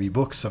with heavy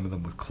books, some of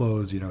them with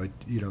clothes. It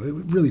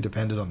really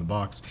depended on the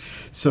box.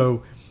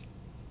 So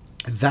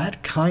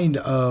that kind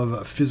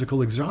of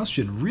physical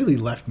exhaustion really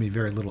left me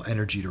very little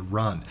energy to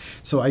run.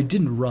 So I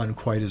didn't run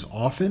quite as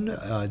often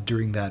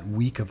during that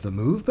week of the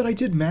move, but I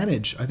did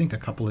manage, I think a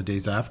couple of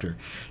days after,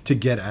 to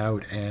get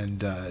out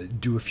and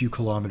do a few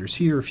kilometers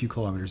here, a few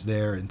kilometers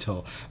there,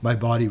 until my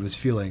body was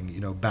feeling,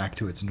 back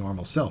to its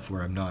normal self,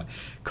 where I'm not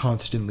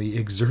constantly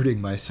exerting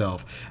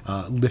myself,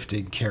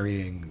 lifting,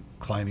 carrying,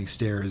 climbing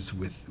stairs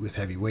with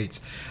heavy weights.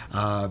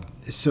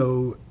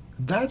 So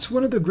that's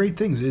one of the great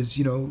things is,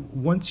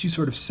 once you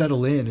sort of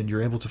settle in and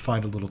you're able to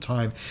find a little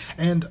time,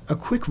 and a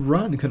quick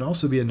run can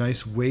also be a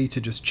nice way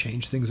to just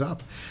change things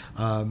up.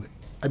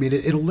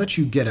 It'll let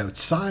you get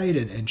outside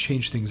and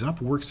change things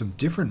up, work some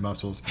different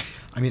muscles.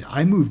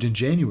 I moved in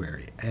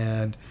January,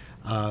 and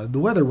the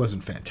weather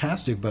wasn't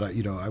fantastic, but,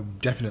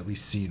 I've definitely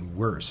seen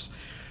worse.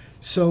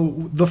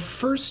 So the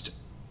first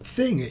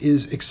thing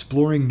is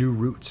exploring new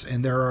routes,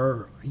 and there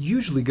are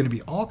usually going to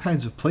be all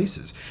kinds of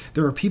places.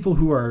 There are people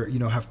who are,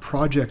 have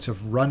projects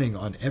of running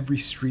on every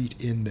street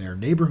in their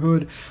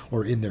neighborhood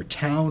or in their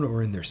town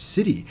or in their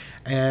city,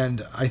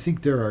 and I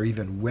think there are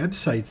even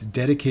websites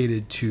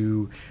dedicated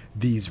to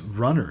these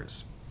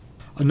runners.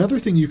 Another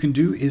thing you can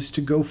do is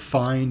to go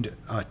find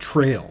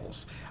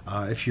trails.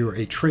 If you're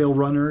a trail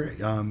runner,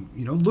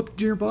 look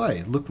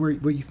nearby. Look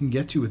what you can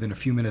get to within a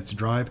few minutes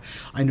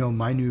drive. I know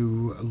my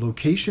new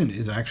location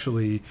is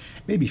actually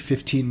maybe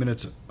 15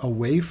 minutes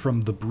away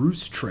from the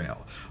Bruce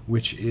Trail,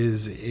 which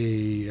is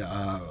a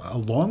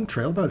long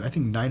trail, about I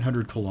think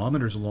 900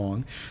 kilometers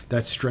long,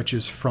 that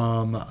stretches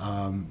from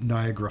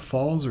Niagara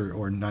Falls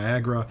or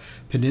Niagara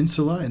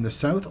Peninsula in the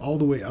south all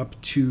the way up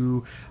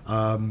to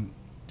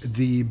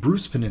the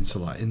Bruce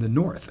Peninsula in the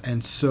north.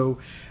 And so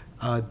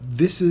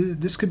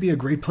this could be a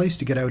great place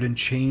to get out and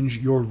change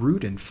your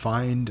route and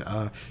find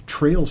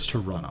trails to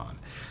run on.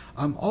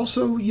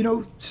 Also,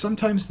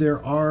 sometimes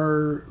there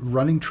are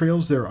running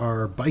trails, there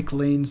are bike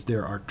lanes,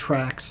 there are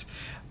tracks.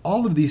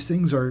 All of these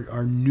things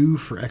are new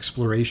for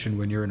exploration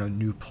when you're in a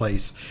new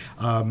place.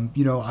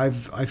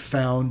 I've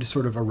found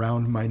sort of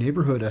around my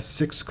neighborhood a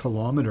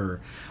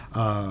 6-kilometer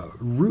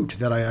route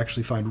that I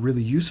actually find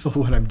really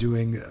useful when I'm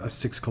doing a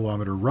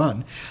 6-kilometer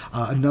run.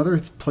 Another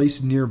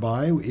place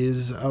nearby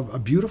is a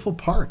beautiful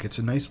park. It's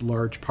a nice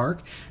large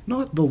park,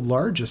 not the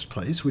largest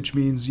place, which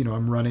means,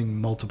 I'm running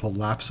multiple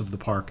laps of the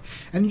park.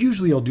 And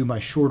usually I'll do my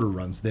shorter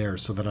runs there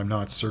so that I'm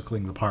not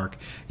circling the park,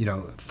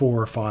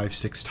 4, 5,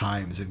 6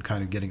 times and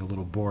kind of getting a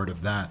little bored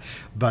of that.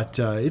 But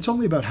it's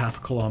only about half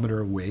a kilometer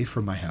away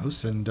from my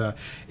house, and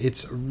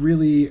it's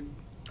really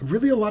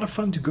a lot of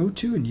fun to go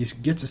to, and you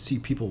get to see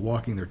people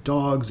walking their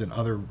dogs and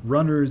other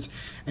runners,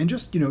 and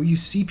just, you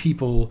see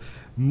people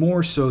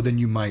more so than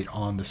you might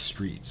on the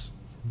streets.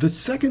 The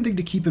second thing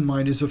to keep in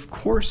mind is, of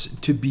course,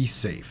 to be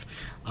safe.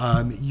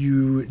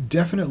 You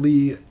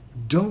definitely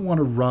don't want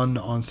to run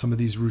on some of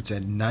these routes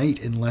at night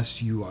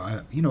unless you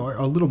are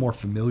a little more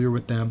familiar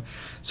with them.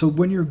 So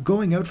when you're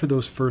going out for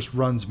those first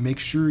runs, make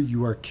sure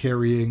you are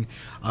carrying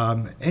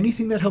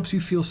anything that helps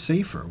you feel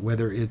safer,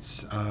 whether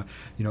it's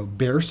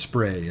bear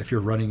spray if you're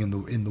running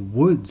in the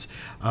woods,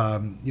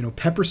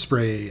 pepper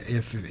spray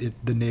if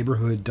the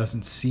neighborhood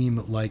doesn't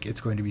seem like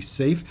it's going to be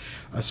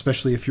safe,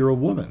 especially if you're a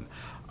woman.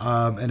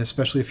 And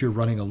especially if you're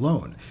running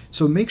alone.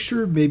 So make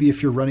sure maybe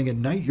if you're running at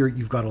night,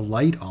 you've got a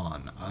light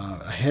on,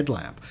 a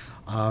headlamp.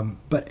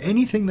 But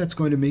anything that's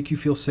going to make you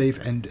feel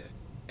safe,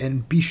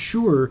 and be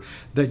sure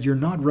that you're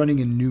not running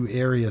in new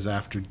areas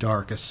after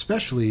dark,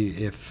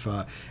 especially if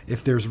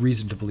there's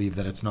reason to believe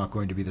that it's not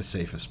going to be the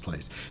safest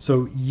place.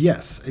 So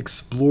yes,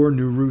 explore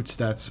new routes.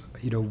 That's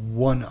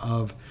one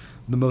of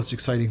the most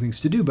exciting things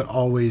to do, but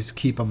always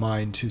keep a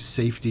mind to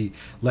safety.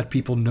 Let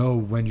people know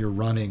when you're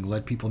running,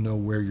 let people know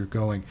where you're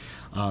going,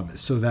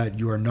 so that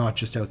you are not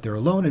just out there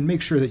alone, and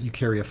make sure that you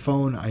carry a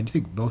phone. I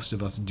think most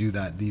of us do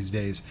that these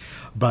days,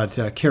 but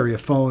carry a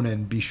phone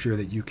and be sure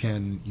that you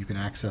can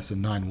access a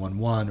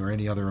 911 or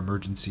any other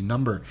emergency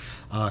number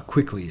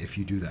quickly if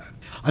you do that.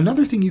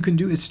 Another thing you can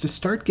do is to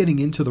start getting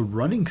into the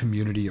running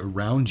community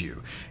around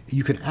you.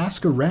 You can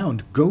ask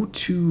around, go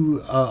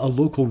to a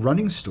local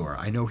running store.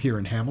 I know here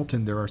in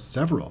Hamilton there are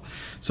several.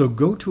 So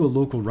go to a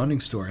local running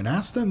store and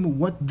ask them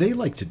what they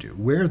like to do,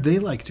 where they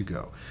like to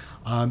go.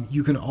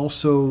 You can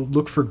also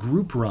look for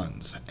group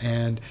runs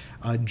and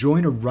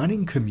join a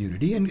running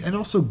community, and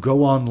also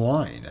go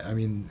online.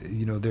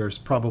 There's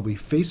probably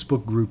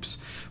Facebook groups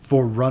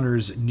for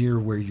runners near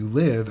where you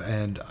live,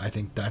 and I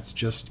think that's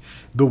just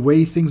the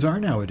way things are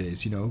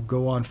nowadays.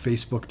 Go on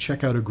Facebook,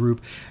 check out a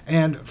group,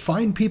 and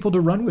find people to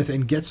run with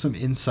and get some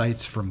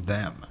insights from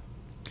them.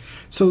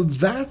 So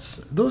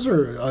those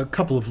are a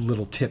couple of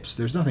little tips.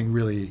 There's nothing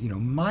really,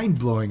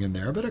 mind-blowing in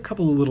there, but a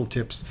couple of little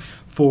tips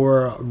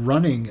for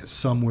running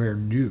somewhere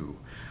new.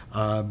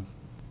 I'm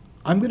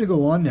going to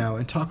go on now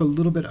and talk a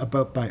little bit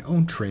about my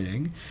own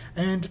training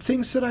and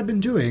things that I've been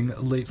doing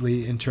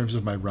lately in terms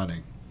of my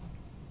running.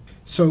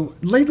 So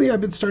lately I've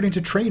been starting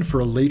to train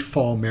for a late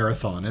fall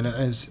marathon, and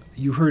as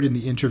you heard in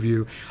the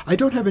interview, I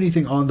don't have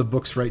anything on the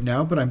books right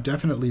now, but I'm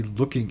definitely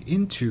looking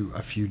into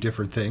a few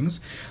different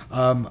things.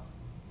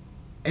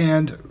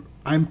 And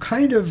I'm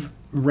kind of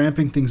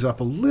ramping things up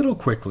a little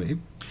quickly.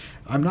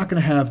 I'm not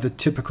going to have the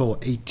typical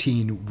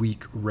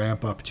 18-week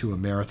ramp up to a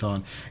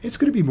marathon. It's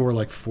going to be more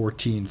like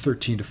 13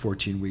 to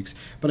 14 weeks.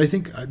 But I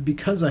think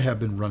because I have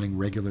been running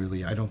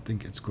regularly, I don't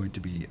think it's going to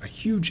be a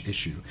huge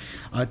issue.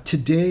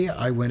 Today,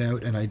 I went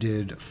out and I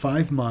did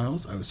 5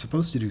 miles. I was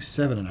supposed to do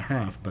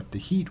 7.5, but the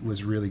heat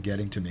was really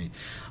getting to me.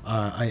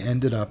 I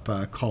ended up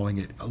calling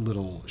it a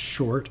little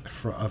short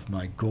of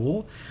my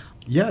goal.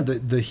 Yeah,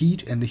 the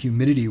heat and the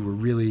humidity were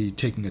really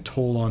taking a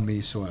toll on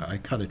me, so I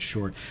cut it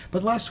short.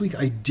 But last week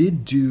I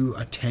did do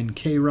a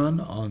 10K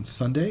run on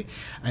Sunday,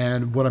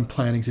 and what I'm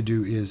planning to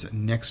do is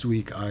next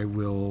week I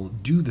will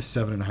do the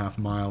 7.5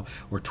 mile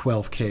or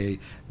 12K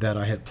that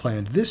I had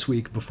planned this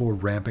week before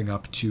ramping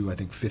up to, I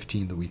think,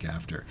 15 the week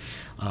after.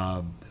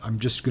 I'm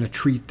just going to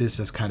treat this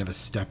as kind of a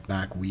step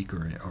back week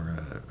or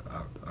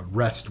a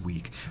rest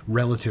week,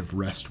 relative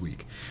rest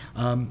week.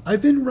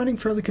 I've been running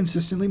fairly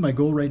consistently. My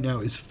goal right now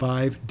is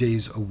 5 days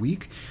a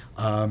week.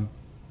 I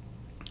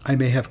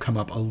may have come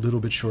up a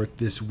little bit short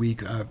this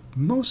week,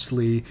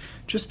 mostly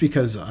just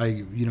because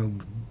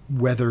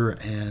weather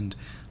and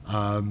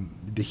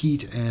the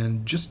heat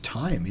and just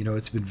time.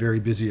 It's been very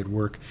busy at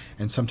work,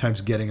 and sometimes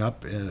getting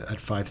up at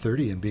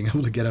 5:30 and being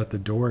able to get out the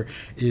door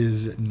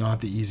is not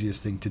the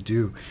easiest thing to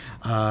do.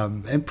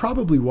 And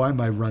probably why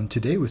my run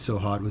today was so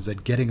hot was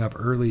that getting up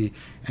early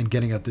and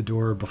getting out the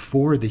door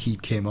before the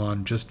heat came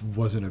on just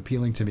wasn't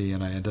appealing to me,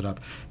 and I ended up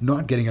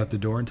not getting out the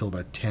door until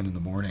about 10 in the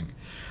morning.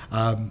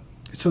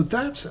 So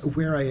that's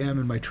where I am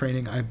in my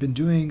training. I've been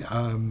doing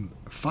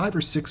 5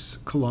 or 6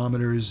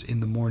 kilometers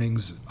in the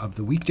mornings of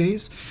the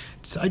weekdays.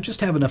 So I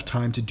just have enough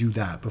time to do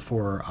that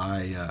before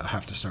I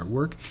have to start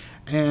work.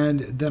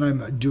 And then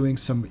I'm doing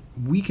some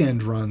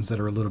weekend runs that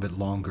are a little bit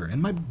longer. And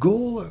my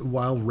goal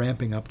while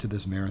ramping up to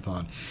this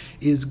marathon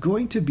is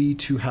going to be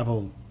to have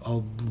a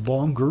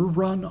longer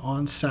run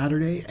on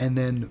Saturday and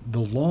then the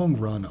long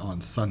run on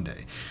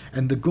Sunday.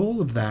 And the goal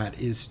of that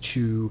is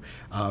to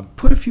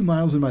put a few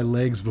miles in my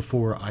legs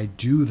before I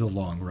do the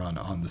long run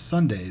on the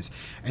Sundays.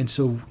 And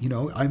so,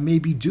 I may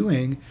be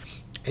doing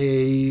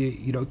a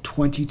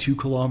 22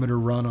 kilometer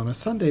run on a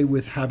Sunday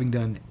with having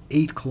done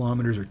 8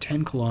 kilometers or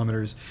 10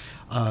 kilometers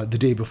the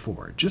day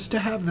before, just to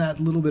have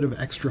that little bit of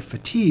extra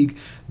fatigue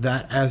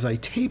that as I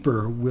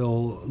taper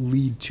will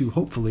lead to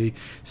hopefully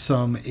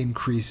some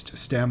increased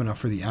stamina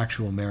for the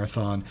actual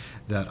marathon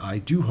that I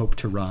do hope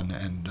to run.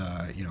 And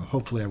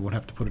hopefully I won't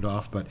have to put it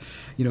off. But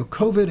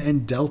COVID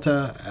and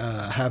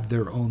Delta have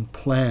their own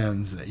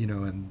plans,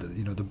 and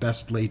the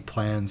best laid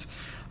plans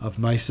of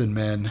mice and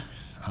men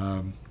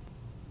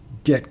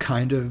get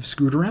kind of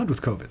screwed around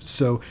with COVID.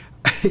 So,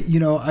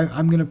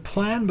 I'm going to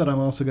plan, but I'm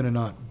also going to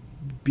not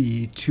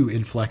be too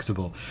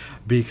inflexible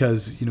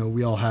because,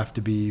 we all have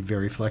to be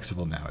very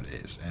flexible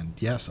nowadays. And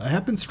yes, I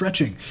have been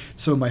stretching,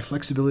 so my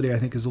flexibility, I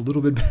think, is a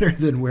little bit better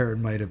than where it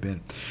might have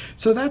been.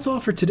 So that's all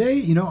for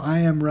today. I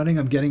am running,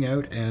 I'm getting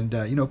out and,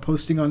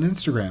 posting on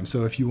Instagram.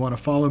 So if you want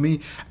to follow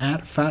me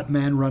at Fat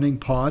Man Running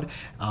Pod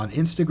on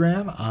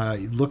Instagram,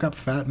 look up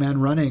Fat Man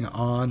Running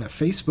on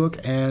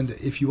Facebook. And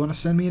if you want to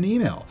send me an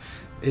email,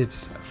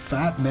 it's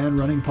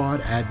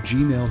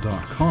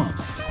fatmanrunningpod@gmail.com.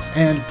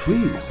 And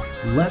please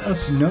let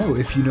us know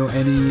if you know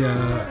any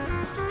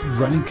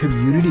running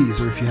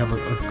communities or if you have a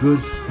good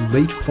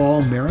late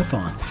fall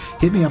marathon.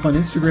 Hit me up on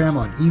Instagram,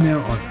 on email,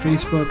 on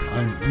Facebook.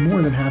 I'm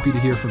more than happy to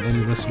hear from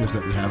any listeners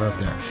that we have out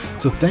there.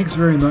 So thanks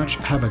very much.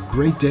 Have a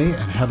great day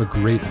and have a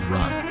great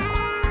run.